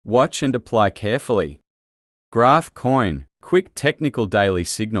Watch and apply carefully. Graph coin, quick technical daily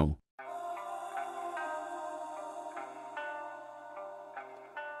signal.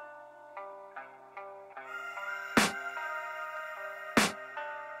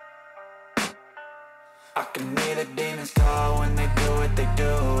 I can hear the demons call when they do what they do.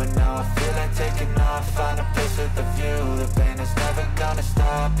 And now I feel like taking off, find a place with a view. The pain is never gonna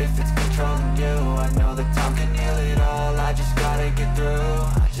stop if it's controlling you. I know that time can heal it all, I just gotta get through.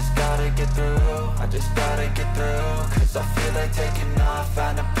 I just gotta get through, I just gotta get through. Cause I feel like taking off,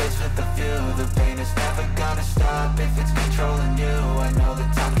 find a place with a view. The pain is never gonna stop if it's controlling you. I know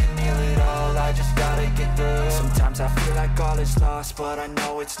that time can heal it all, I just gotta get through. Sometimes I feel like all is lost, but I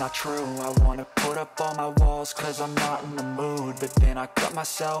know it's not true. I wanna put up all my walls cause I'm not in the mood, but then I cut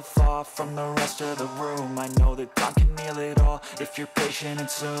myself off from the rest of the room. I know that time can heal it all if you're patient and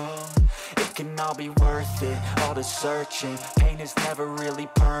soon it can all be worth it, all the searching. Pain is never really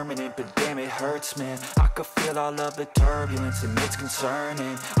permanent, but damn it hurts, man. I could feel all of the turbulence and it's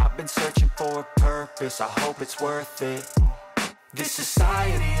concerning. I've been searching for a purpose, I hope it's worth it. This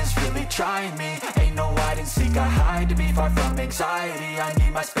society is really trying me. Ain't no hide and seek, I hide to be far from anxiety. I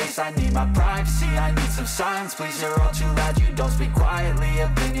need my space, I need my privacy. I need some silence, please, you're all too loud. You don't speak quietly,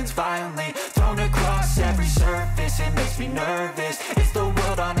 opinions violently thrown across every surface. It makes me nervous, is the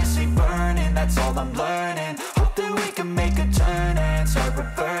world honestly burning? That's all I'm learning. Hope that we can make a turn and start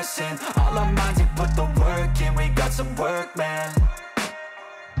reversing all our minds and put the work in. We got some work, man.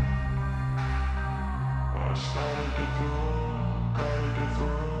 I started to do.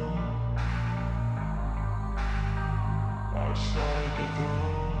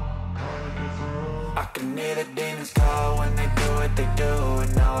 I can hear the demons call when they do what they do.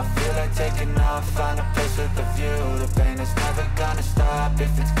 And now I feel like taking off, find a place with a view. The pain is never gonna stop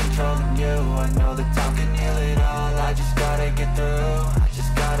if it's controlling you. I know that time can heal it all, I just gotta get through. I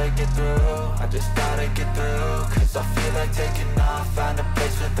just gotta get through, I just gotta get through. Cause I feel like taking off, find a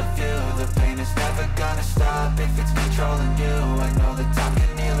place with a view. The pain is never gonna stop if it's controlling you. I know that time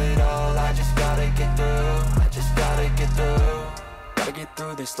can heal it all, I just gotta get through. I just gotta get through. Gotta get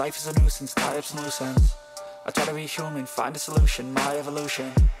through this, life is a nuisance, tie up some loose ends. I try to be human, find a solution, my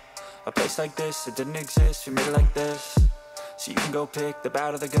evolution. A place like this, it didn't exist, we made it like this. So you can go pick the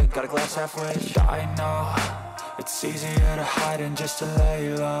bad or the good, got a glass halfway. I know, it's easier to hide than just to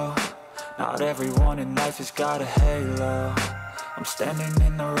lay low. Not everyone in life has got a halo. I'm standing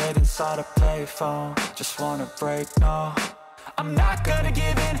in the red inside a payphone. Just wanna break, no, I'm not gonna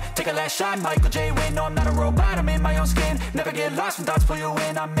give in. Take a last shot, Michael J. Win. No, I'm not a robot, I'm in my own skin. Never get lost when thoughts pull you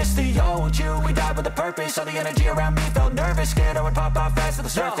in. I miss the old you, we died with a purpose. All the energy around me felt nervous, scared I would pop out fast to the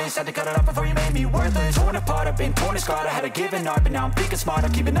surface. Had to cut it off before you made me worthless. Torn apart, I've been torn and scarred. I had a given art, but now I'm thinking smart.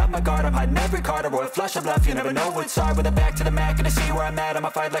 I'm keeping up my guard, I'm hiding every card. A royal flush of bluff, you never know what's hard. With a back to the mat, gonna see where I'm at. I'ma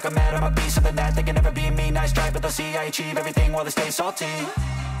fight like I'm mad, I'ma be something that they can never be me. Nice try, but they'll see I achieve everything while they stay salty.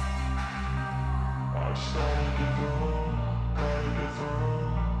 I started to go.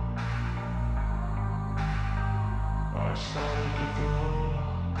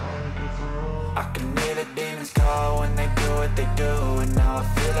 I can hear the demons call when they do what they do. And now I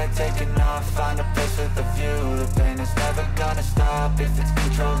feel like taking off, find a place with a view. The pain is never gonna stop if it's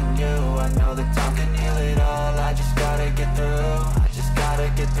controlling you. I know that time can heal it all, I just gotta get through. I just gotta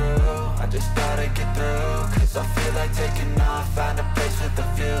get through, I just gotta get through. Cause I feel like taking off, find a place with a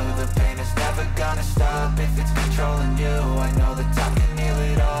view. The pain is never gonna stop if it's controlling you. I know that time can heal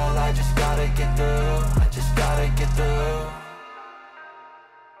it all, I just gotta get through. I just gotta get through.